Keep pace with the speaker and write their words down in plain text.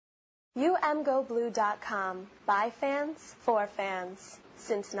UMGoBlue.com. By fans, for fans.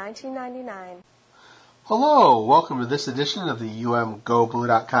 Since 1999. Hello, welcome to this edition of the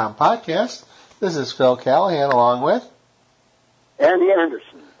UMGoBlue.com podcast. This is Phil Callahan along with Andy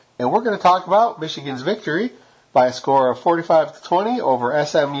Anderson. And we're going to talk about Michigan's victory by a score of 45-20 over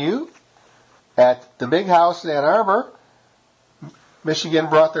SMU at the Big House in Ann Arbor. Michigan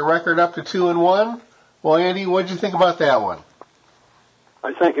brought their record up to 2-1. Well, Andy, what did you think about that one?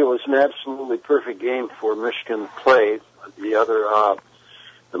 I think it was an absolutely perfect game for Michigan to play. The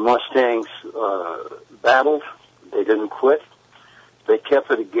Mustangs battled. They didn't quit. They kept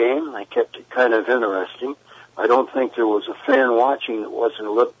it a game. They kept it kind of interesting. I don't think there was a fan watching that wasn't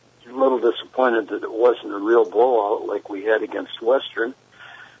a little disappointed that it wasn't a real blowout like we had against Western.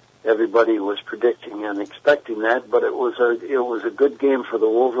 Everybody was predicting and expecting that, but it was a good game for the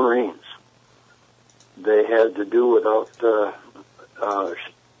Wolverines. They had to do without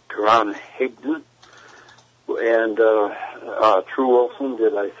Karan Higdon, and True Wilson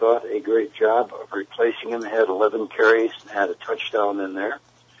did, I thought, a great job of replacing him. Had 11 carries and had a touchdown in there.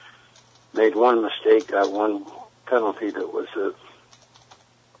 Made one mistake, got one penalty that was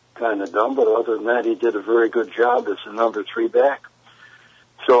kind of dumb, but other than that, he did a very good job as a number 3 back.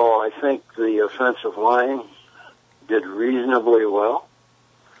 So I think the offensive line did reasonably well,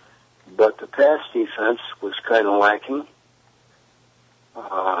 but the pass defense was kind of lacking.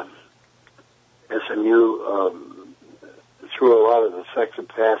 SMU threw a lot of effective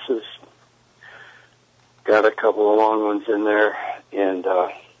passes, got a couple of long ones in there, and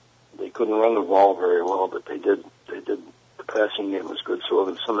they couldn't run the ball very well, but they did. The passing game was good,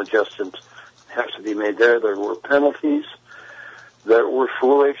 so some adjustments have to be made there. There were penalties that were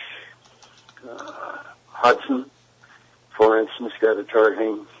foolish. Hudson, for instance, got a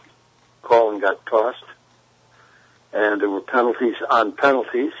targeting call and got tossed. And there were penalties on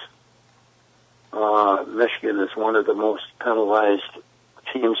penalties. Michigan is one of the most penalized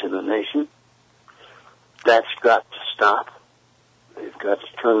teams in the nation. That's got to stop. They've got to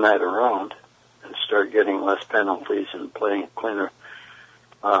turn that around and start getting less penalties and playing a cleaner,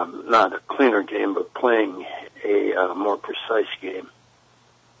 not a cleaner game, but playing a more precise game.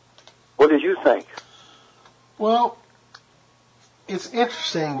 What did you think? Well, it's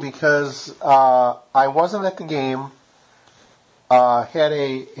interesting because I wasn't at the game. Had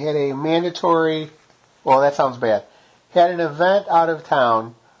a mandatory. Well, that sounds bad. Had an event out of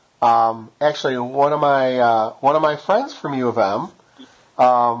town. Actually, one of my friends from U of M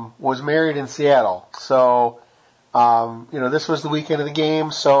was married in Seattle. So, this was the weekend of the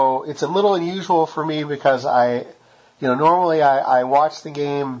game. So it's a little unusual for me because normally I watch the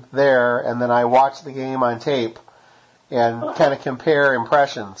game there and then I watch the game on tape and kind of compare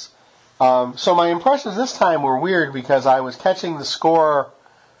impressions. So my impressions this time were weird because I was catching the score,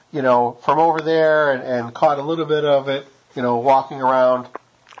 from over there and caught a little bit of it, walking around,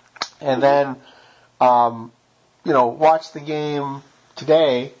 and then, watched the game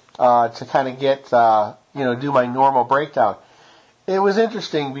today to kind of get, do my normal breakdown. It was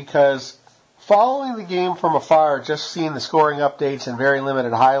interesting because following the game from afar, just seeing the scoring updates and very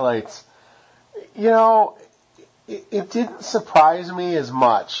limited highlights, it didn't surprise me as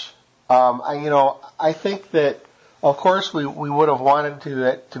much. I think that, of course, we would have wanted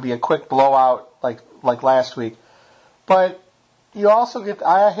it to be a quick blowout like last week. But you also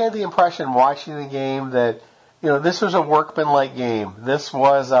I had the impression watching the game that, this was a workmanlike game. This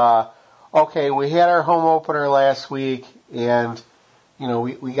was, okay, we had our home opener last week and,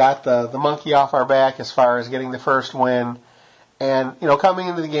 we got the monkey off our back as far as getting the first win. And, coming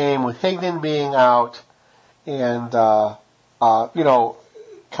into the game with Higdon being out and,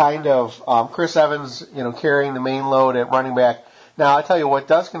 Chris Evans, carrying the main load at running back. Now, I tell you what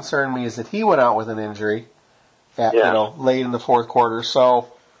does concern me is that he went out with an injury late in the fourth quarter. So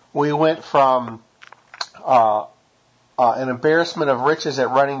we went from an embarrassment of riches at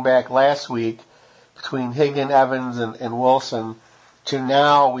running back last week between Higdon, Evans, and Wilson to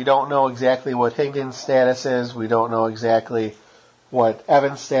now we don't know exactly what Higdon's status is. We don't know exactly what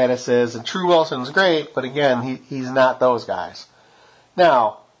Evans' status is. And True Wilson's great, but again, he's not those guys.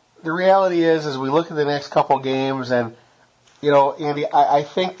 Now, the reality is, as we look at the next couple games, and, Andy, I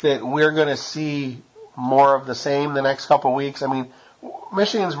think that we're going to see more of the same the next couple weeks. I mean,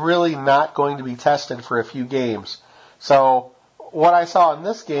 Michigan's really not going to be tested for a few games. So what I saw in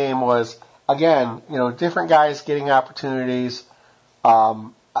this game was, again, different guys getting opportunities.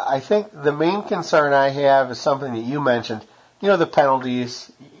 I think the main concern I have is something that you mentioned, the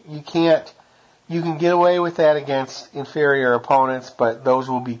penalties. You can get away with that against inferior opponents, but those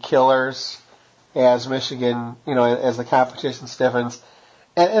will be killers as Michigan, as the competition stiffens.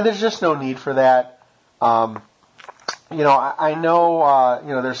 and there's just no need for that. I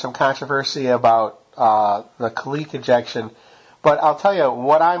know, there's some controversy about the Kalik ejection, but I'll tell you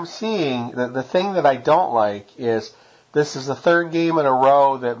what I'm seeing. The thing that I don't like is this is the third game in a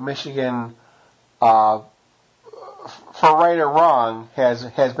row that Michigan, for right or wrong,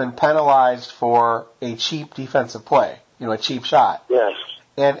 has been penalized for a cheap defensive play, a cheap shot. Yes.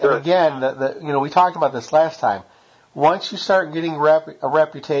 And again, we talked about this last time. Once you start getting a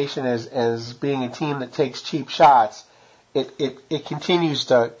reputation as being a team that takes cheap shots, it continues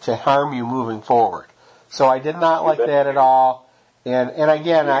to harm you moving forward. So I did not like that at all. And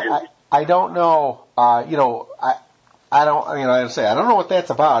again, I don't know, I don't know what that's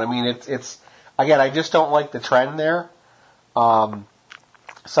about. I mean, it's again, I just don't like the trend there.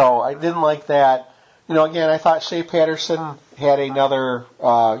 So I didn't like that. Again, I thought Shea Patterson had another,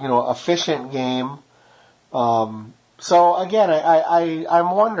 efficient game. So again,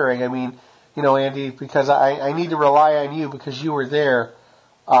 I'm wondering, I mean, Andy, because I need to rely on you because you were there.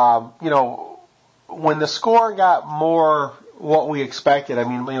 When the score got more what we expected, I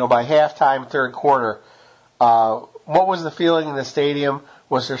mean, by halftime, third quarter, what was the feeling in the stadium?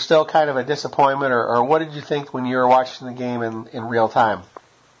 Was there still kind of a disappointment, or what did you think when you were watching the game in real time?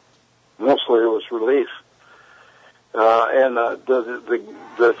 Mostly it was relief. And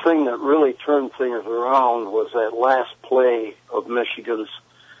the thing that really turned things around was that last play of Michigan's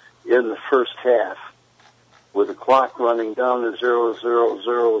in the first half, with the clock running down to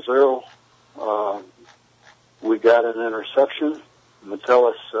 0-0-0-0. We got an interception.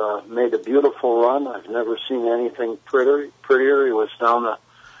 Metellus made a beautiful run. I've never seen anything prettier. He was down the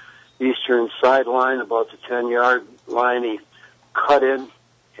eastern sideline, about the 10-yard line. He cut in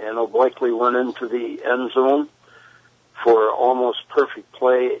and obliquely went into the end zone for almost perfect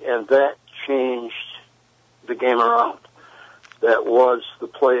play, and that changed the game around. That was the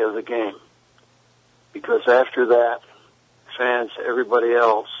play of the game. Because after that, fans, everybody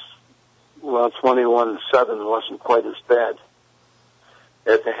else, 21-7 wasn't quite as bad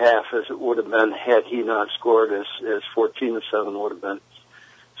at the half as it would have been had he not scored, as 14-7 would have been.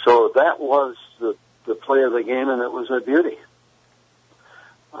 So that was the play of the game, and it was a beauty.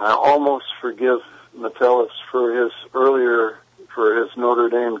 I almost forgive Metellus for his Notre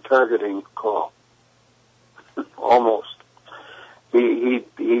Dame targeting call. Almost. He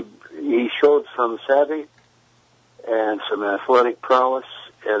showed some savvy and some athletic prowess,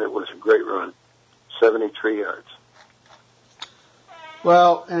 and it was a great run. 73 yards.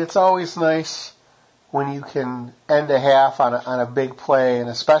 Well, and it's always nice when you can end a half on a big play, and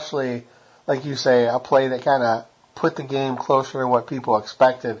especially, like you say, a play that kind of put the game closer to what people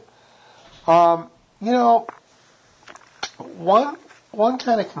expected. One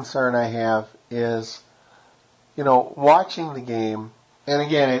kind of concern I have is, watching the game, and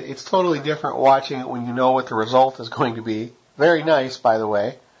again, it's totally different watching it when you know what the result is going to be. Very nice, by the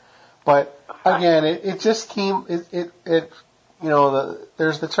way. But again, it just came, there's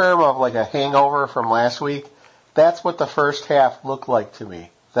the term of like a hangover from last week. That's what the first half looked like to me.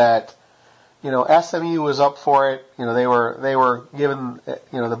 That, SMU was up for it. They were given,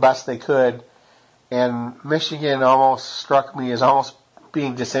 the best they could. And Michigan almost struck me as almost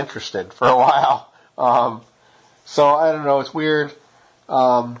being disinterested for a while. So I don't know. It's weird.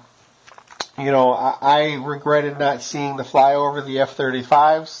 I regretted not seeing the flyover, the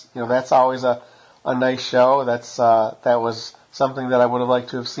F-35s. That's always a nice show. That was something that I would have liked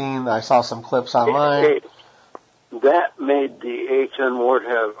to have seen. I saw some clips online. That made the A-10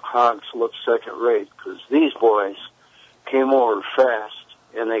 Warthogs look second rate, because these boys came over fast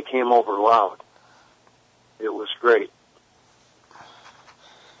and they came over loud. It was great.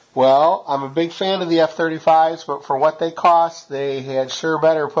 Well, I'm a big fan of the F-35s, but for what they cost, they had sure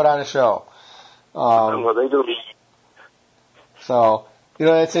better put on a show. Well, they do. So,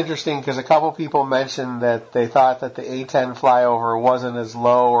 it's interesting because a couple people mentioned that they thought that the A-10 flyover wasn't as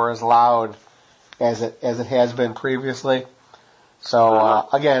low or as loud as it has been previously. So,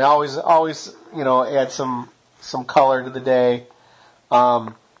 again, always, add some color to the day.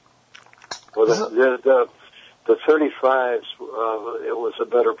 Well, the 35s, it was a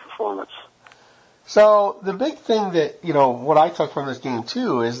better performance. So the big thing that, what I took from this game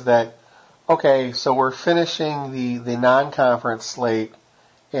too is that, okay, so we're finishing the non-conference slate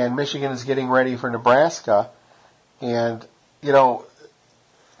and Michigan is getting ready for Nebraska. And,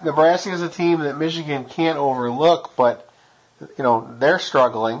 Nebraska is a team that Michigan can't overlook, but, they're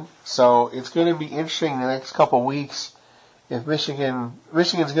struggling. So it's going to be interesting the next couple weeks if Michigan's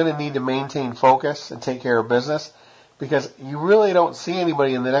going to need to maintain focus and take care of business, because you really don't see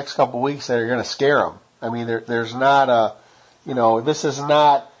anybody in the next couple weeks that are going to scare them. I mean, there's not this is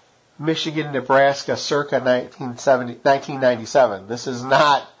not Michigan, Nebraska circa 1997. This is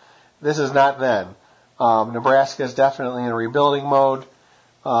not then. Nebraska is definitely in rebuilding mode.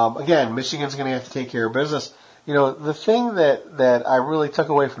 Again, Michigan's going to have to take care of business. The thing that I really took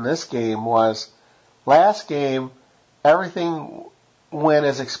away from this game was last game, everything went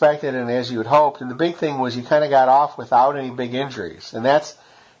as expected and as you had hoped. And the big thing was you kind of got off without any big injuries. And that's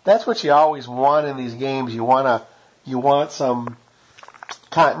what you always want in these games. You want some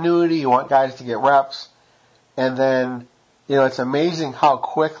continuity. You want guys to get reps. And then, it's amazing how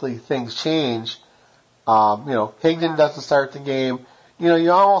quickly things change. Higdon doesn't start the game.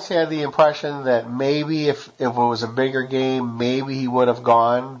 You almost had the impression that maybe if it was a bigger game, maybe he would have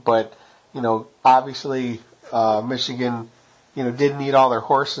gone. But, obviously Michigan, didn't need all their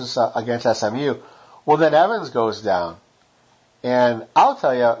horses against SMU. Well, then Evans goes down. And I'll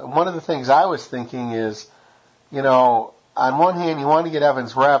tell you, one of the things I was thinking is, on one hand, you want to get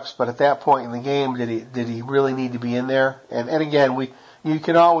Evans reps, but at that point in the game, did he really need to be in there? And again, you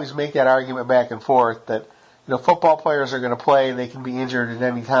can always make that argument back and forth that, football players are going to play, they can be injured at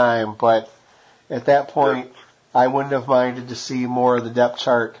any time, but at that point, I wouldn't have minded to see more of the depth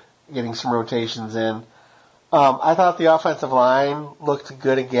chart getting some rotations in. I thought the offensive line looked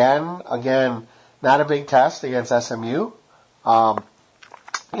good again. Again, not a big test against SMU. The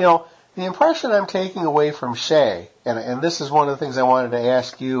impression I'm taking away from Shea, and this is one of the things I wanted to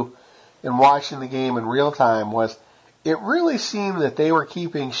ask you in watching the game in real time, was it really seemed that they were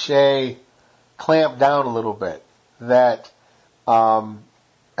keeping Shea clamped down a little bit. That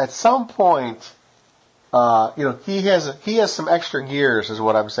at some point, he has some extra gears, is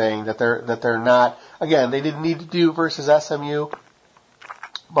what I'm saying. That they're not. Again, they didn't need to do versus SMU,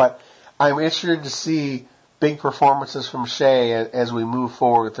 but I'm interested to see big performances from Shea as we move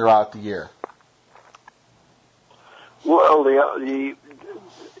forward throughout the year. Well, Shea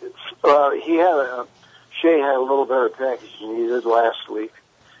had a little better package than he did last week,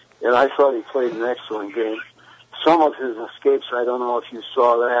 and I thought he played an excellent game. Some of his escapes, I don't know if you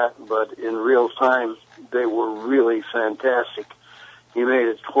saw that, but in real time, they were really fantastic. He made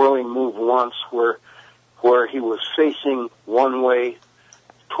a twirling move once where he was facing one way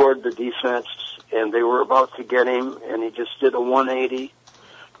toward the defense, and they were about to get him, and he just did a 180,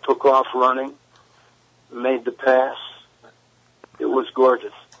 took off running, made the pass. It was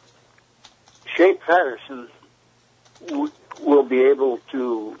gorgeous. Shea Patterson will be able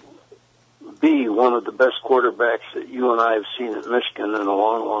to be one of the best quarterbacks that you and I have seen at Michigan in a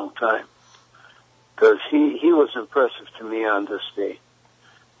long, long time. Because he was impressive to me on this day,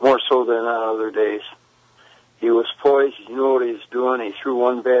 more so than on other days. He was poised. He knew what he was doing. He threw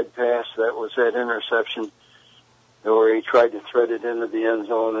one bad pass. That was that interception where he tried to thread it into the end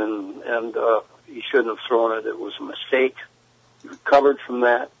zone, and he shouldn't have thrown it. It was a mistake. He recovered from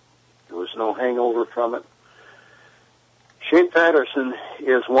that. There was no hangover from it. Shea Patterson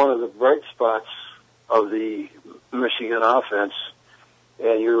is one of the bright spots of the Michigan offense.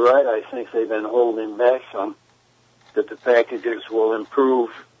 And you're right, I think they've been holding back some, that the packages will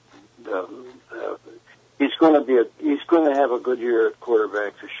improve. He's going to have a good year at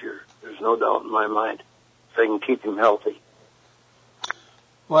quarterback this year. There's no doubt in my mind. If they can keep him healthy.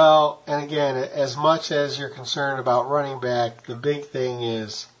 Well, and again, as much as you're concerned about running back, the big thing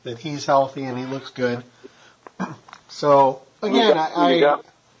is that he's healthy and he looks good. So again, you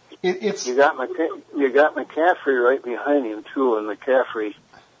got McCaffrey right behind him too, and McCaffrey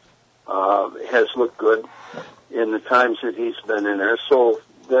has looked good in the times that he's been in there. So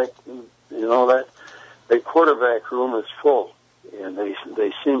that the quarterback room is full, and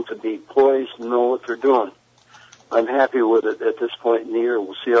they seem to be poised and know what they're doing. I'm happy with it at this point in the year.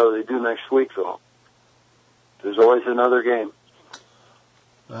 We'll see how they do next week, though. There's always another game.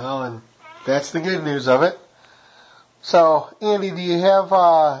 Well, and that's the good news of it. So, Andy, do you have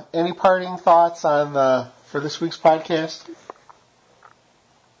any parting thoughts for this week's podcast?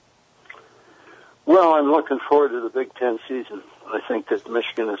 Well, I'm looking forward to the Big Ten season. I think that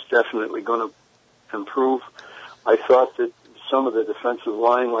Michigan is definitely going to improve. I thought that some of the defensive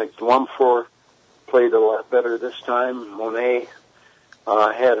line, like Dwumfor, played a lot better this time. Monet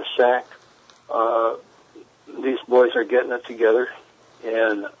had a sack. These boys are getting it together,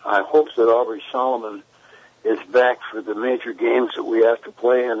 and I hope that Aubrey Solomon is back for the major games that we have to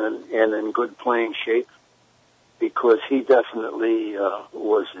play and in good playing shape, because he definitely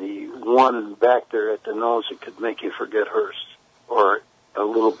was the one back there at the nose that could make you forget Hurst, or a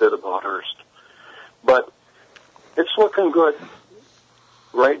little bit about Hurst. But it's looking good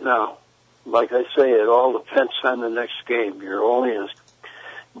right now. Like I say, it all depends on the next game. You're only as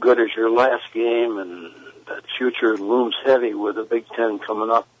good as your last game, and that future looms heavy with the Big Ten coming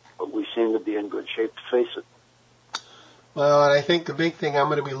up, but we seem to be in good shape to face it. Well, and I think the big thing I'm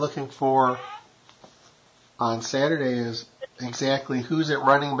going to be looking for on Saturday is exactly who's at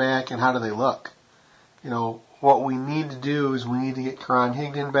running back and how do they look. You know, what we need to do is we need to get Karan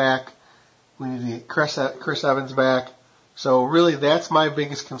Higdon back. We need to get Chris Evans back. So really, that's my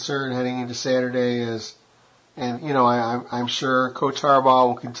biggest concern heading into Saturday is, and you know, I'm sure Coach Harbaugh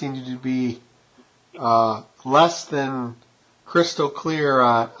will continue to be less than crystal clear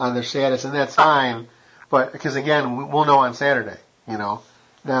on their status, and that's fine. But because again, we'll know on Saturday. You know,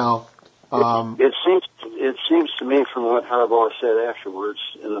 now it seems to me from what Harbaugh said afterwards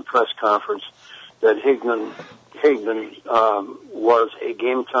in the press conference that Higdon was a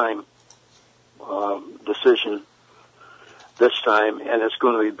game time decision this time, and it's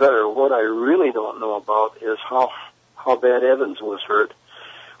going to be better. What I really don't know about is how bad Evans was hurt,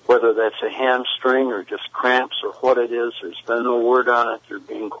 whether that's a hamstring or just cramps or what it is. There's been no word on it. They're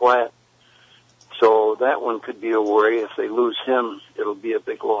being quiet. So that one could be a worry. If they lose him, it'll be a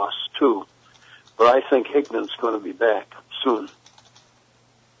big loss too. But I think Higdon's going to be back soon,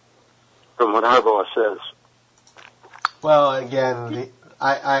 from what Harbaugh says. Well, again,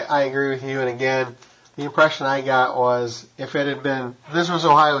 I agree with you, and again, the impression I got was if it had been, this was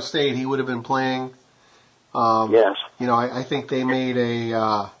Ohio State, he would have been playing. Yes. You know, I think they made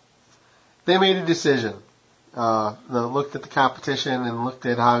a decision. They looked at the competition and looked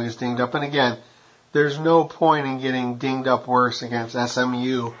at how he was dinged up. And again, there's no point in getting dinged up worse against SMU.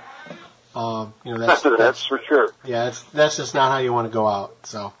 You know, that's for sure. Yeah, that's just not how you want to go out.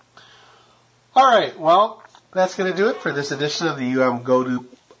 So, all right, well, that's going to do it for this edition of the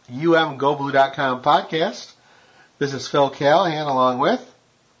UMGoBlue.com podcast. This is Phil Callahan along with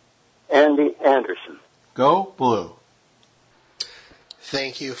Andy Anderson. Go Blue.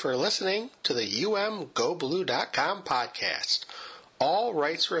 Thank you for listening to the UMGoBlue.com podcast. All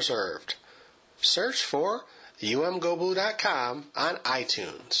rights reserved. Search for UMGoBlue.com on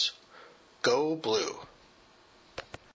iTunes. Go Blue.